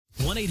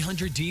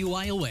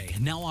1-800-DUI-AWAY,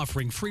 now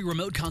offering free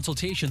remote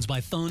consultations by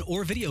phone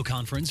or video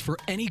conference for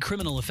any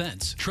criminal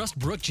offense. Trust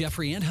Brooke,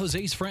 Jeffrey, and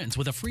Jose's friends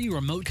with a free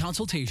remote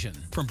consultation.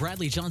 From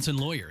Bradley Johnson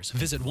Lawyers,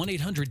 visit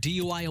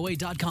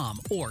 1-800-DUI-AWAY.com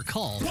or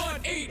call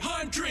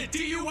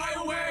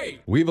 1-800-DUI-AWAY.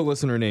 We have a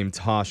listener named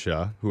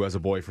Tasha who has a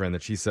boyfriend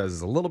that she says is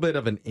a little bit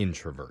of an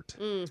introvert.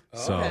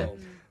 So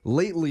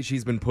lately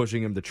she's been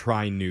pushing him to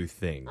try new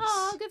things.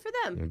 Oh, good for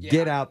them.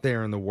 Get out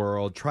there in the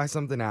world, try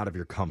something out of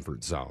your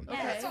comfort zone.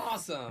 Yeah, That's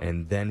awesome.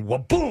 And then,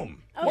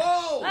 boom!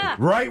 Whoa!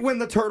 Right when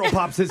the turtle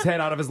pops his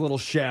head out of his little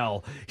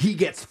shell, he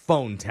gets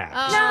phone tapped.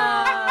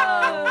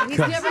 No! He's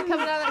never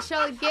coming out of that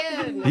shell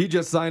again. He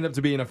just signed up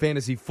to be in a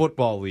fantasy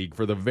football league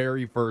for the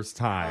very first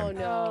time. Oh,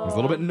 no. He's a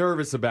little bit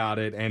nervous about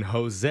it, and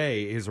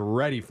Jose is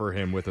ready for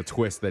him with a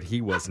twist that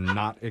he was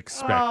not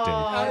expecting.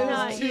 That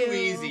not was too you.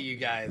 easy, you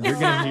guys. You're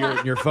going to hear it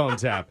in your phone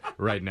tap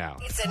right now.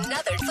 It's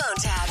another phone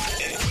tap.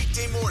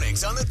 Weekday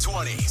mornings on the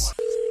 20s.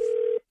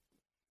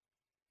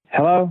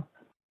 Hello?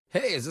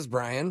 Hey, is this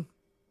Brian?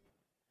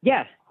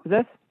 Yeah, who's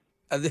this?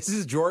 This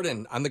is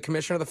Jordan. I'm the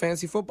commissioner of the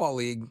Fantasy Football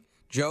League.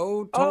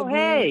 Joe told me.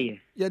 Hey.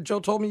 Yeah, Joe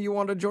told me you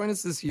wanted to join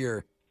us this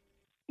year.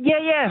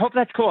 Yeah, hope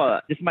that's cool.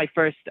 This is my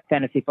first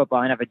fantasy football.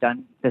 I've never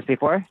done this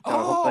before. So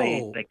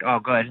hopefully,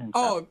 good. and stuff.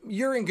 Oh,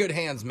 you're in good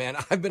hands, man.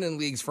 I've been in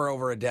leagues for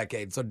over a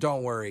decade, so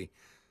don't worry.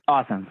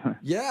 Awesome.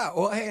 Yeah,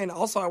 well, hey, and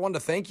also I wanted to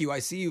thank you. I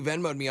see you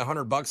Venmoed me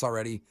 $100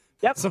 already.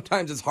 Yep.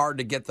 Sometimes it's hard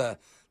to get the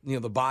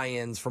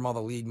buy-ins from all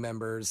the league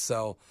members.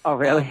 So, Oh,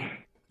 really?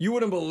 You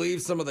wouldn't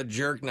believe some of the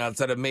jerk nuts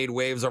that have made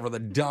waves over the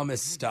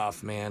dumbest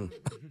stuff, man.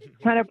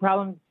 What kind of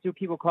problems do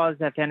people cause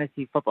at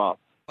fantasy football?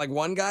 Like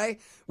one guy,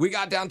 we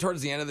got down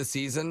towards the end of the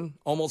season,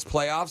 almost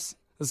playoffs.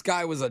 This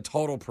guy was a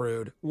total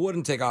prude.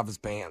 Wouldn't take off his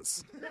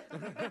pants.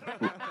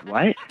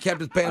 What?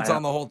 Kept his pants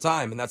on the whole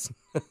time, and that's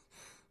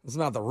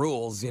not the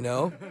rules, you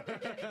know?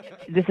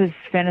 This is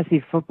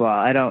fantasy football.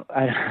 I don't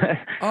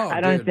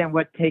dude. understand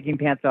what taking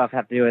pants off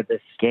have to do with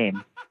this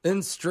game.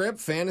 In strip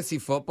fantasy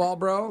football,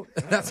 bro,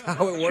 that's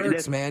how it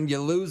works, man. You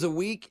lose a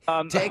week,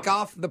 take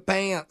off the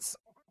pants.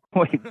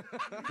 Wait,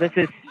 this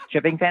is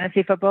stripping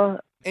fantasy football?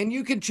 And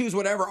you can choose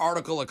whatever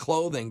article of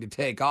clothing to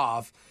take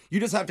off.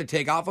 You just have to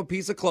take off a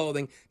piece of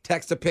clothing,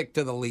 text a pic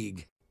to the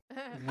league.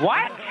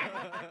 What?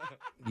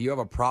 Do you have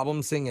a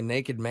problem seeing a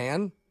naked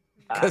man?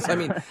 Because,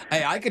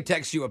 hey, I could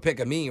text you a pic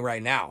of me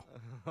right now.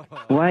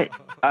 What?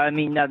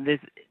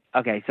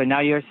 Okay, so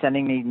now you're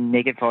sending me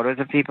naked photos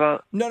of people?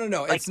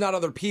 No. It's not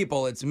other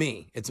people. It's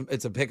me.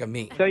 It's a pic of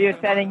me. So you're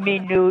sending me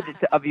nudes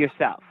of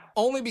yourself?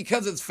 Only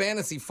because it's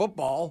fantasy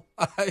football.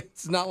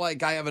 It's not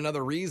like I have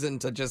another reason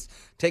to just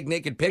take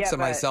naked pics of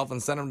myself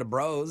and send them to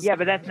bros. Yeah,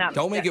 but that's not...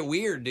 Don't make it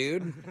weird,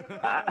 dude.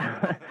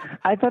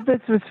 I thought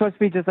this was supposed to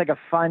be just like a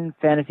fun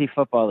fantasy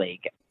football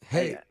league.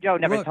 Hey, Joe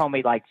never look. told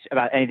me about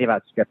anything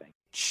about stripping.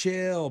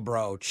 Chill,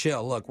 bro.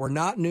 Chill. Look, we're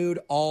not nude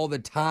all the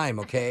time,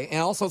 okay?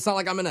 And also, it's not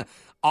like I'm going to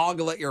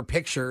ogle at your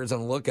pictures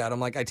and look at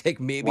them. Like, I take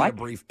maybe a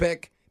brief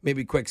pic,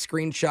 maybe a quick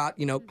screenshot,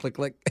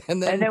 click.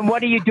 And then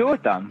what do you do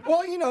with them?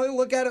 Well,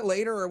 look at it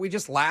later, or we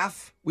just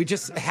laugh. We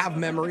just have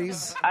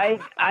memories.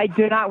 I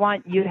do not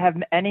want you to have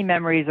any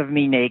memories of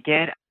me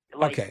naked.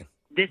 Okay.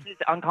 This is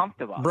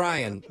uncomfortable.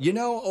 Brian,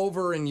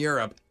 over in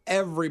Europe,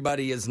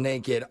 everybody is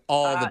naked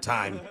all the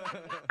time.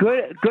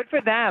 Good for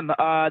them.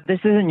 This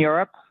is in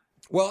Europe.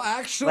 Well,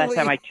 actually, Last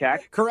time I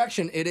checked.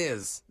 Correction, it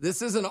is.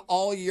 This is an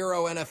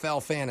all-Euro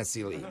NFL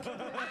fantasy league.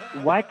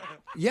 What?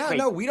 Yeah, Wait.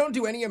 no, we don't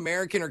do any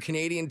American or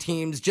Canadian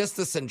teams, just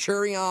the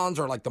Centurions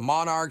or like the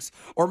Monarchs,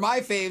 or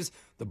my faves,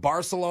 the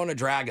Barcelona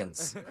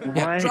Dragons.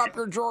 Yeah, What? drop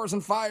your drawers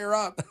and fire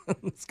up.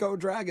 Let's go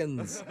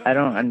Dragons. I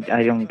don't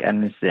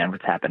understand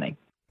what's happening.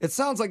 It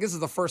sounds like this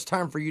is the first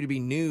time for you to be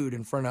nude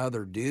in front of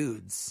other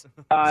dudes.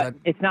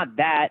 It's not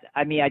that.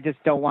 I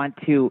just don't want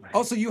to.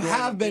 Oh, so you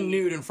have been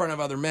nude in front of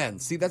other men.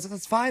 See,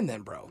 that's fine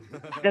then, bro.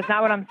 That's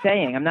not what I'm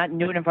saying. I'm not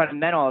nude in front of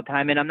men all the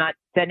time, and I'm not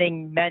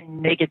sending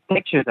men naked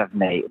pictures of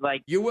me.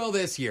 You will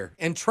this year,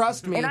 and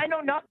trust me. And I know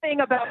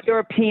nothing about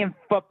European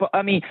football.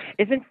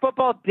 Isn't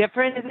football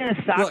different? Isn't it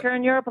soccer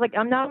in Europe?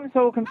 I'm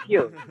so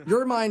confused.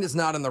 Your mind is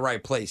not in the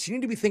right place. You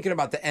need to be thinking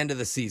about the end of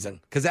the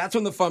season, because that's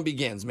when the fun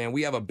begins, man.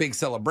 We have a big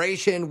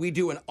celebration. We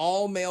do an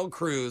all-male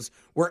cruise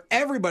where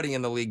everybody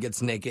in the league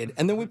gets naked,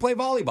 and then we play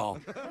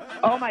volleyball.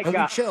 Oh, my and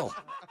God. we chill.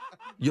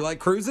 You like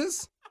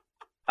cruises?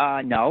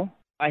 No.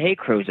 I hate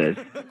cruises.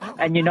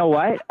 And you know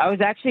what? I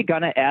was actually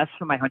going to ask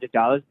for my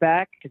 $100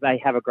 back because I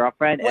have a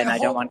girlfriend and I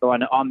don't want to go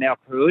on an all-male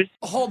cruise.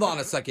 Hold on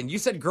a second. You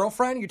said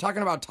girlfriend? You're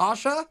talking about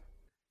Tasha?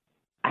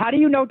 How do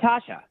you know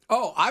Tasha?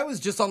 Oh, I was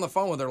just on the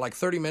phone with her like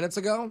 30 minutes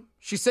ago.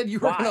 She said you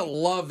were going to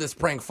love this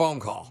prank phone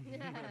call.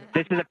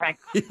 This is a prank.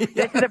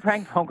 This is a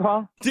prank phone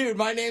call? Dude,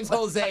 my name's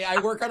Jose.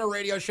 I work on a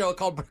radio show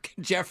called Brooke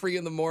and Jeffrey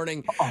in the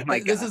Morning. Oh, my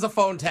God. This is a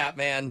phone tap,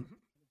 man.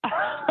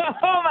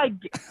 Oh,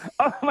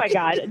 my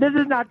God. This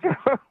is not true.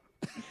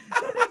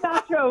 is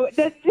not true.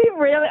 Does she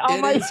really? Oh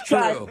It my is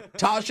God. true.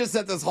 Tasha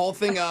set this whole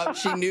thing up.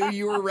 She knew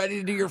you were ready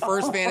to do your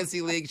first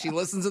fantasy league. She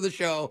listened to the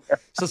show,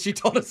 so she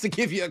told us to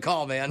give you a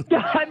call, man.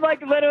 I'm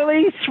like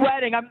literally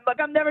sweating. I'm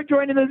never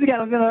joining this again.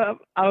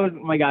 Oh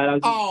my God.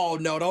 Oh,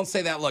 no, don't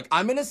say that. Look,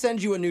 I'm going to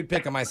send you a nude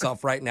pic of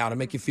myself right now to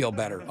make you feel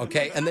better,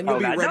 okay? And then you'll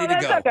be God. ready No,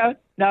 to go. that's all good.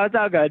 No, it's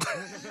all good.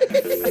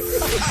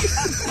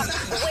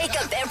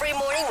 Wake up every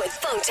morning with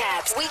phone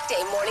taps.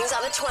 Weekday mornings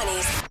on the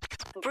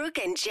 20s. Brooke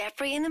and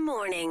Jeffrey in the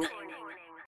morning.